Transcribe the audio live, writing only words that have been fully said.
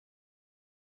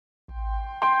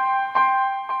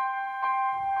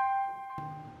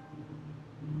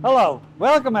Hello,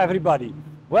 welcome everybody.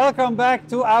 Welcome back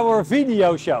to our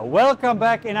video show. Welcome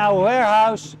back in our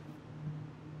warehouse.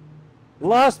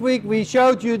 Last week we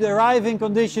showed you the arriving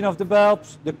condition of the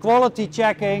bulbs, the quality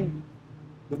checking,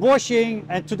 the washing,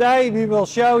 and today we will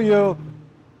show you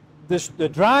the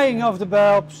drying of the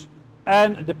bulbs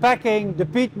and the packing, the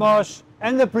peat moss,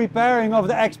 and the preparing of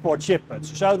the export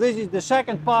shipments. So this is the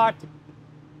second part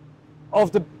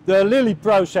of the lily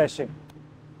processing.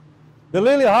 The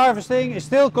lily harvesting is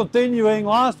still continuing.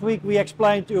 Last week we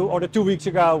explained to you, or 2 weeks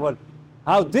ago,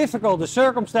 how difficult the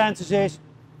circumstances is,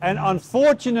 and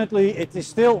unfortunately it is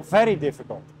still very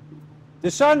difficult.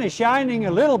 The sun is shining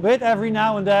a little bit every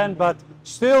now and then, but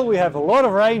still we have a lot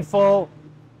of rainfall.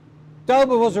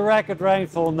 October was a record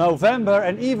rainfall, November,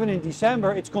 and even in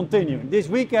December it's continuing. This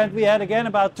weekend we had again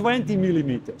about 20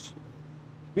 millimeters.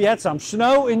 We had some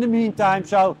snow in the meantime,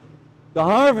 so the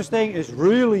harvesting is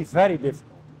really very difficult.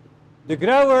 The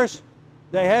growers,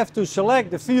 they have to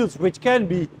select the fields which can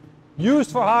be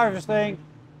used for harvesting.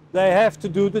 They have to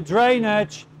do the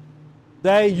drainage.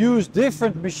 They use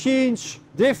different machines,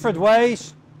 different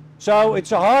ways. So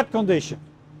it's a hard condition.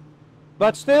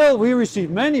 But still we receive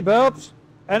many bulbs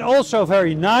and also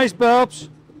very nice bulbs.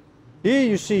 Here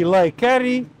you see Lei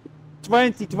Kerry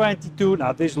 2022.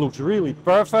 Now this looks really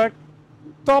perfect.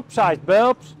 Top size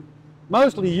bulbs,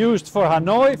 mostly used for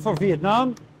Hanoi, for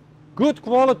Vietnam. Good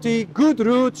quality, good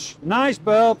roots, nice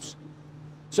bulbs.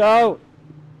 So,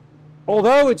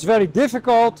 although it's very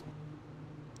difficult,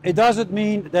 it doesn't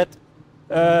mean that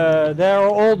there are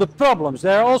all the problems.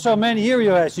 There are also many. Here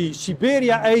you see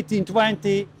Siberia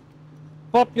 1820,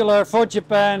 popular for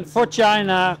Japan, for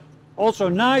China. Also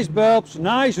nice bulbs,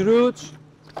 nice roots,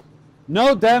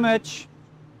 no damage.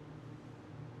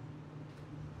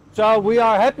 So we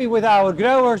are happy with our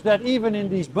growers that even in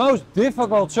these most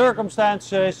difficult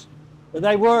circumstances,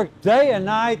 they work day and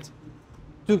night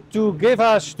to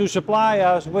supply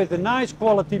us with the nice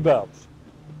quality bulbs.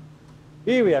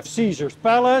 Here we have Caesar's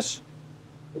Palace.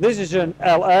 This is an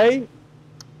LA.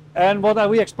 And what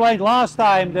we explained last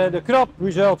time, the crop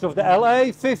results of the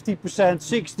LA, 50%,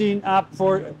 16 up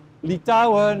for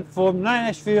Litouwen, for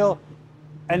Nashville.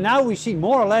 And now we see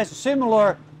more or less a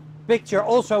similar picture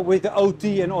also with the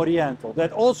OT and Oriental.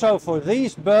 That also for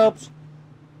these bulbs,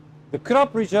 the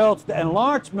crop results, the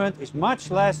enlargement is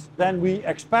much less than we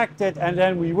expected and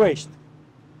than we wished.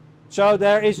 So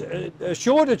there is a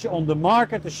shortage on the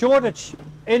market, a shortage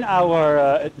in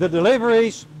our the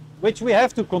deliveries, which we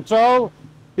have to control.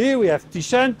 Here we have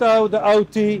Ticento, the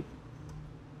OT.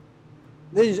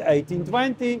 This is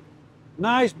 1820.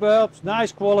 Nice bulbs,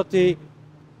 nice quality.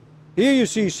 Here you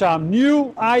see some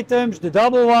new items, the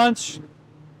double ones.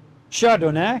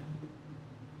 Chardonnay.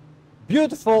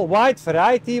 Beautiful white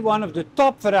variety, one of the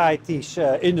top varieties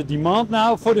in the demand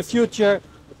now for the future.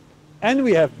 And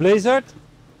we have Blizzard.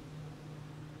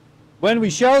 When we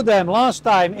showed them last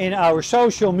time in our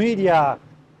social media,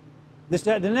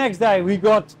 the next day we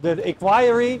got the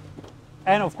inquiry,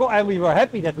 and of course, and we were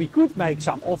happy that we could make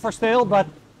some offer still, but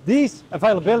this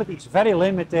availability is very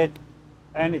limited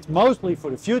and it's mostly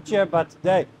for the future. But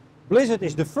Blizzard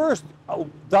is the first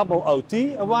double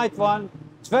OT, a white one.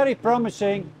 It's very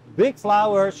promising. Big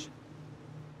flowers.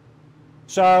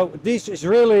 So this is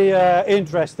really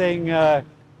interesting to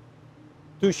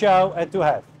show and to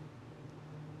have.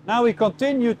 Now we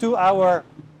continue to our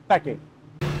packing.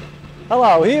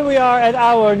 Hello, here we are at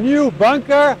our new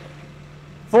bunker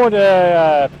for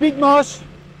the peat moss.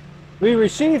 We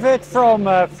receive it from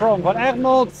Van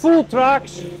Egmond, full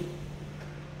trucks.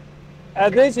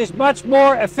 And this is much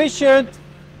more efficient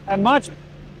and much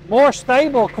more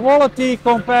stable quality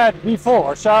compared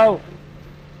before. So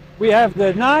we have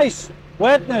the nice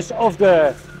wetness of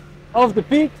the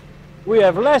peat. We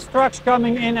have less trucks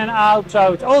coming in and out,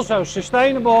 so it's also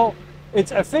sustainable.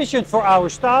 It's efficient for our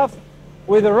staff.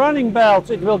 With the running belts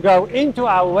it will go into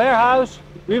our warehouse.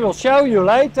 We will show you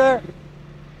later.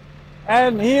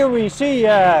 And here we see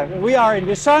we are in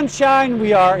the sunshine,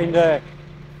 we are in the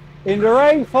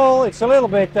rainfall. It's a little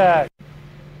bit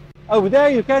over there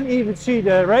you can even see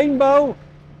the rainbow.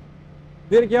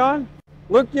 Dirk-Jan,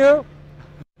 look you.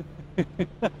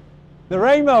 The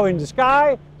rainbow in the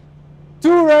sky.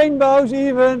 2 rainbows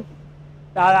even.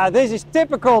 Now, this is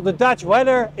typical the Dutch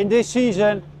weather in this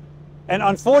season. And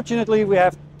unfortunately we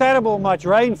have terrible much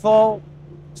rainfall.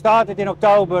 Started in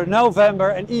October, November,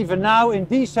 and even now in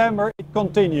December it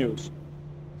continues.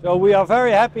 So we are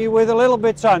very happy with a little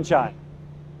bit sunshine.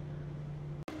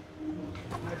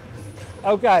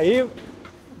 Okay,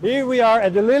 here we are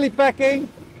at the lily packing.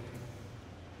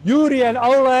 Yuri and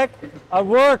Oleg are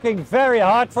working very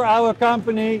hard for our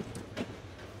company.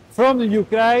 from the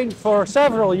Ukraine for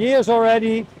several years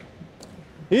already.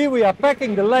 Here we are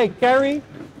packing the lake carry.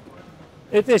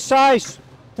 It is size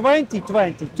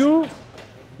 2022,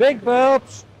 big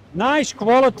bulbs, nice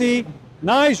quality,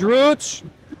 nice roots,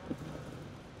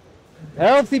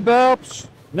 healthy bulbs,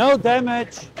 no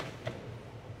damage.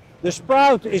 The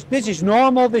sprout this is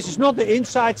normal, this is not the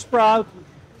inside sprout.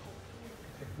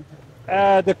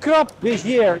 The crop this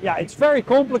year, yeah, it's very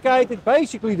complicated.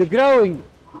 Basically the growing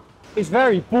is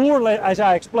very poor, as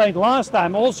I explained last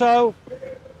time also.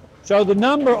 So the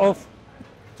number of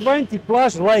 20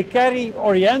 plus lake carry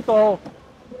oriental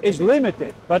is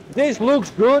limited, but this looks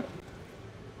good,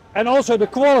 and also the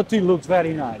quality looks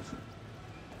very nice.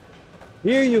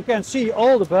 Here you can see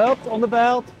all the bulbs on the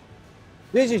belt.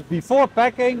 This is before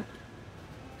packing,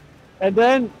 and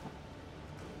then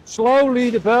slowly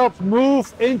the bulbs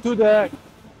move into the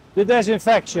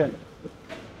disinfection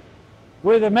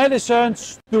with the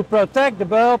medicines to protect the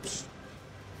bulbs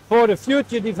for the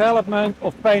future development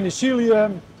of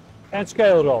penicillium and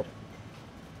scale rot.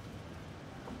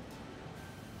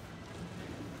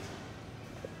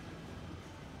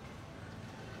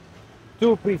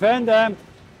 To prevent them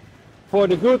for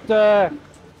the good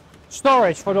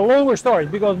storage, for the longer storage,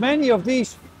 because many of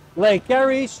these lake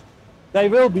carries, they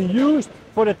will be used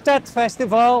for the TED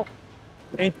Festival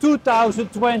in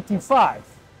 2025.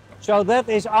 So that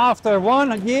is after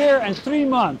 1 year and 3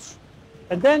 months.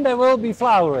 And then they will be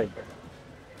flowering.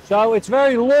 So it's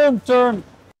very long-term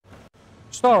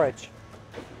storage.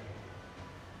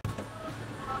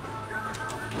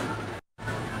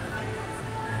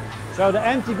 So the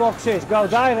empty boxes go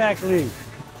directly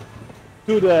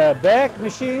to the bag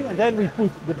machine, and then we put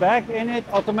the bag in it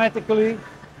automatically.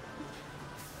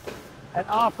 And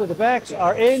after the bags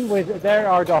are in, there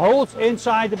are the holes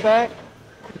inside the bag.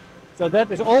 So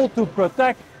that is all to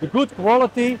protect the good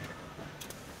quality.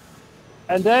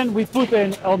 And then we put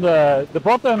in on the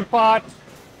bottom part,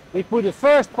 we put the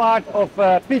first part of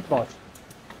peat moss.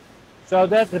 So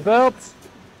that the bulbs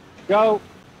go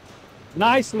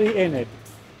nicely in it.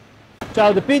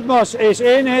 So the peat moss is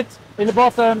in it, in the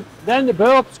bottom, then the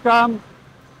bulbs come,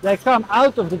 they come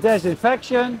out of the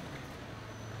disinfection,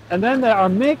 and then they are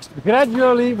mixed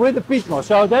gradually with the peat moss.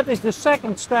 So that is the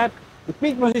second step. The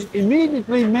peat moss is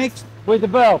immediately mixed with the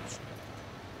bulbs.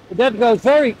 That goes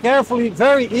very carefully,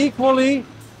 very equally,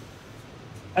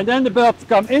 and then the bulbs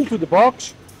come into the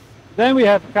box. Then we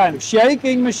have a kind of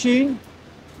shaking machine,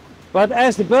 but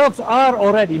as the bulbs are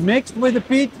already mixed with the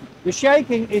peat, the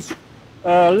shaking is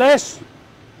less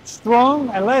strong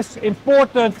and less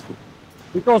important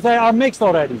because they are mixed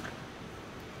already.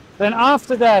 Then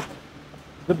after that,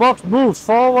 the box moves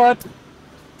forward,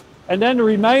 and then the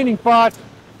remaining part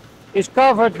is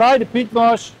covered by the peat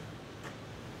moss,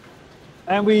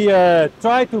 and we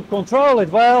try to control it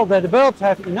well, that the bulbs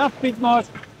have enough peat moss.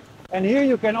 And here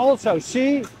you can also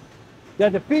see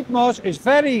that the peat moss is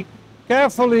very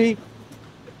carefully,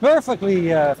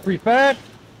 perfectly prepared.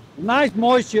 Nice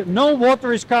moisture, no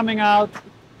water is coming out,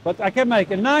 but I can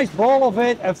make a nice ball of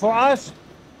it, and for us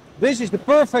this is the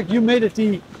perfect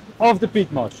humidity of the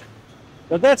peat moss.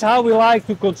 So that's how we like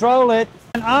to control it.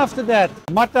 And after that,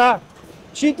 Marta,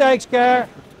 she takes care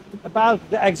about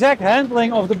the exact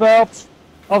handling of the bulbs,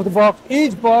 of the box,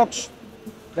 each box,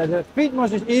 that the peat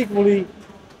moss is equally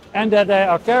and that they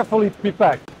are carefully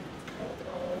prepared.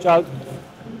 So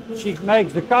she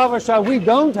makes the cover, so we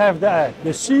don't have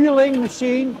the sealing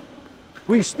machine.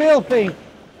 We still think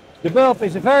the bulb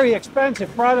is a very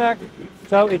expensive product,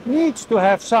 so it needs to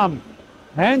have some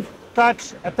hand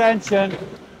touch attention.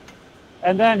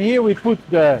 And then here we put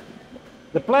the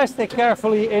plastic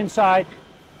carefully inside,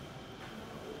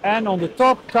 and on the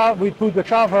top we put the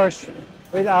covers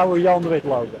with our Jan Wit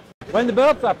logo. When the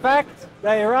bulbs are packed,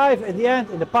 they arrive at the end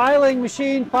in the piling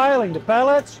machine, piling the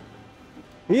pallets.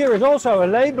 Here is also a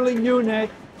labeling unit.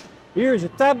 Here is a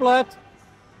tablet,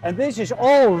 and this is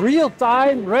all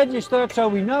real-time registered, so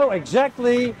we know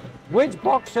exactly which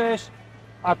boxes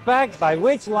are packed by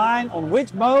which line, on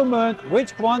which moment,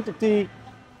 which quantity.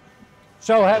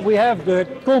 So we have the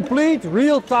complete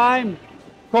real-time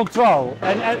control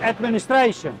and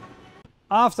administration.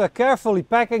 After carefully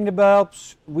packing the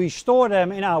bulbs, we store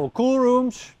them in our cool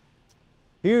rooms.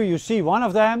 Here you see one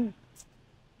of them.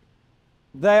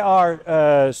 They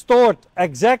are stored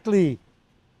exactly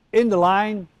in the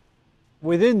line,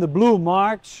 within the blue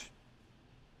marks,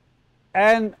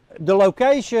 and the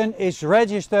location is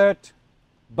registered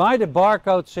by the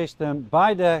barcode system,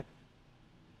 by the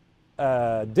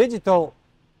digital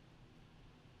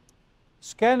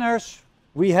scanners.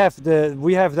 We have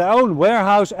their own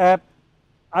warehouse app.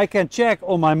 I can check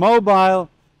on my mobile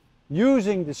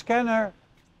using the scanner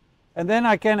And then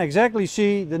I can exactly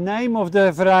see the name of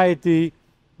the variety,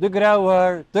 the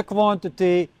grower, the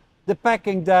quantity, the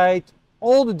packing date,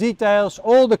 all the details,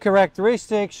 all the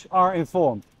characteristics are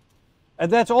informed.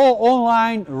 And that's all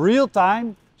online, real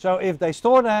time. So if they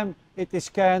store them, it is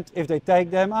scanned. If they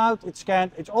take them out, it's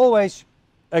scanned. It's always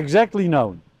exactly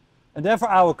known. And therefore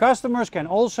our customers can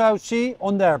also see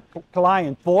on their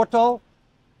client portal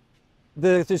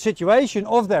the situation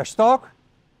of their stock,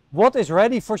 what is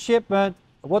ready for shipment,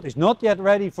 what is not yet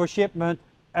ready for shipment,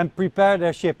 and prepare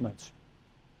their shipments.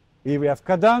 Here we have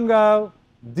Kadango,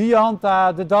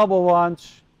 Dianta, the double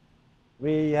ones.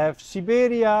 We have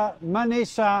Siberia,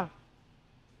 Manisa.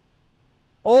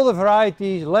 All the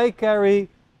varieties, Lake Carry,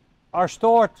 are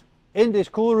stored in this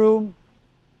cool room.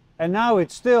 And now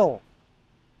it's still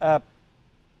a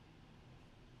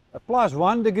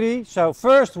 +1 degree. So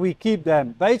first we keep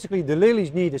them, basically the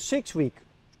lilies need a 6-week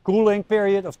cooling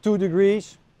period of 2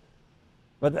 degrees.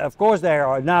 But of course they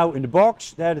are now in the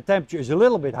box, there the temperature is a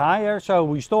little bit higher, so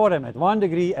we store them at 1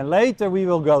 degree and later we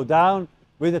will go down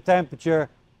with the temperature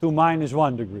to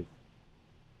 -1 degree.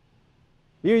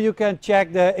 Here you can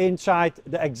check the inside,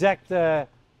 the exact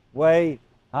way,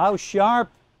 how sharp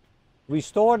we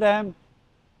store them,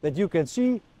 that you can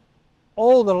see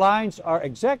all the lines are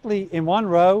exactly in one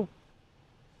row,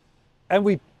 and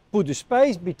we put the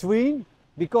space between,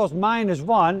 because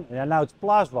 -1, and now it's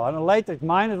 +1, and later it's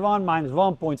 -1,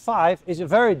 -1.5 is a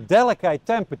very delicate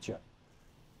temperature.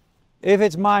 If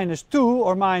it's -2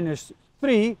 or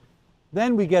 -3,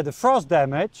 then we get the frost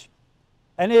damage,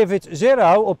 and if it's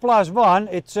 0 or +1,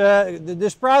 it's the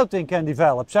sprouting can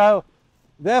develop. So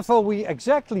therefore we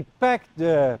exactly pack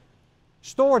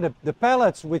store the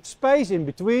pellets with space in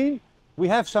between. We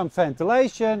have some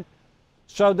ventilation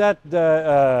so that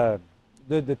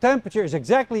the temperature is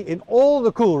exactly in all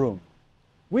the cool room.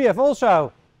 We have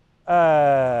also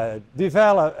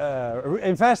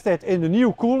invested in the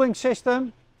new cooling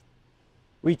system.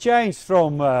 We changed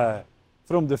from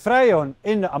the Freon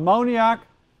in the ammoniac.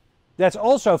 That's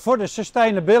also for the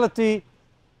sustainability.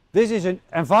 This is an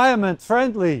environment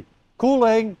friendly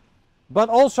cooling, but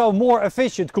also more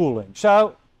efficient cooling.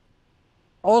 So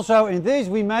also in this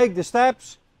we make the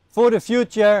steps for the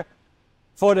future,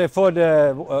 for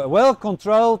the well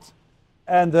controlled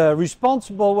and the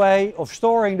responsible way of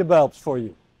storing the bulbs for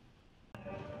you.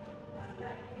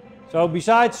 So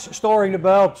besides storing the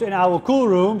bulbs in our cool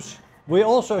rooms, we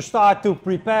also start to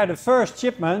prepare the first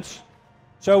shipments.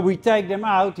 So we take them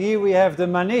out. Here we have the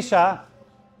Manisa.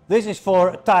 This is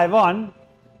for Taiwan.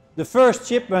 The first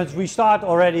shipments we start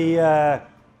already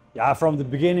from the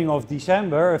beginning of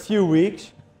December, a few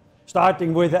weeks,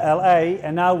 starting with the LA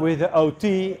and now with the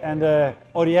OT and the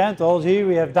Orientals. Here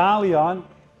we have Dalian.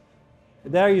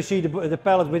 There you see the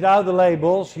pellets without the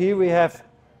labels. Here we have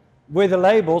with the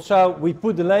labels. So we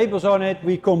put the labels on it.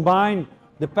 We combine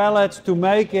the pellets to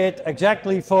make it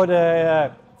exactly for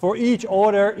each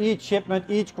order, each shipment,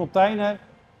 each container.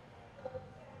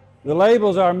 The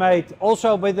labels are made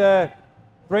also with the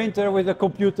printer, with the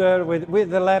computer, with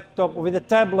the laptop, with the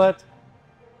tablet.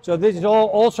 So this is all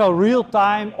also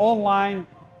real-time, online,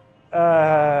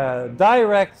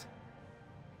 direct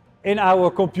in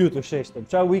our computer system.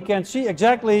 So we can see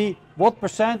exactly what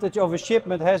percentage of a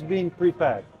shipment has been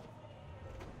prepared.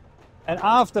 And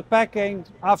after packing,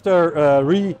 after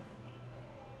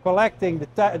collecting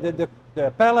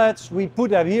the pellets, we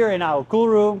put them here in our cool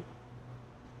room.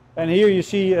 And here you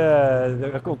see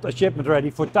the shipment ready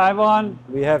for Taiwan.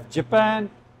 We have Japan,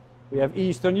 we have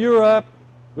Eastern Europe,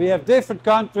 we have different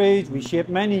countries. We ship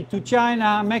many to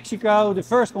China, Mexico. The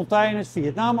first containers,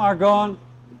 Vietnam, are gone.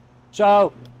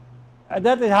 So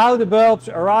that is how the bulbs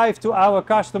arrive to our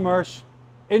customers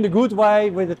in the good way,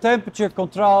 with the temperature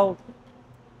control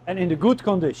and in the good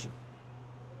condition.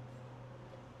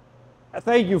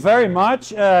 Thank you very much.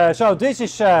 So this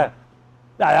is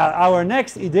our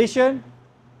next edition.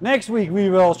 Next week we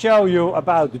will show you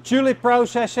about the tulip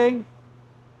processing,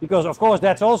 because of course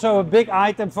that's also a big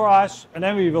item for us. And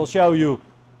then we will show you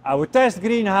our test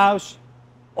greenhouse.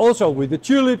 Also with the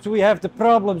tulips we have the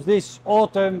problems this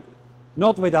autumn,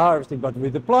 not with the harvesting but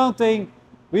with the planting.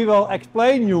 We will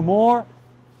explain you more,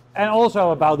 and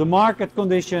also about the market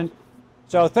condition.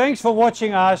 So thanks for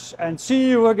watching us, and see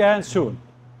you again soon.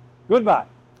 Goodbye.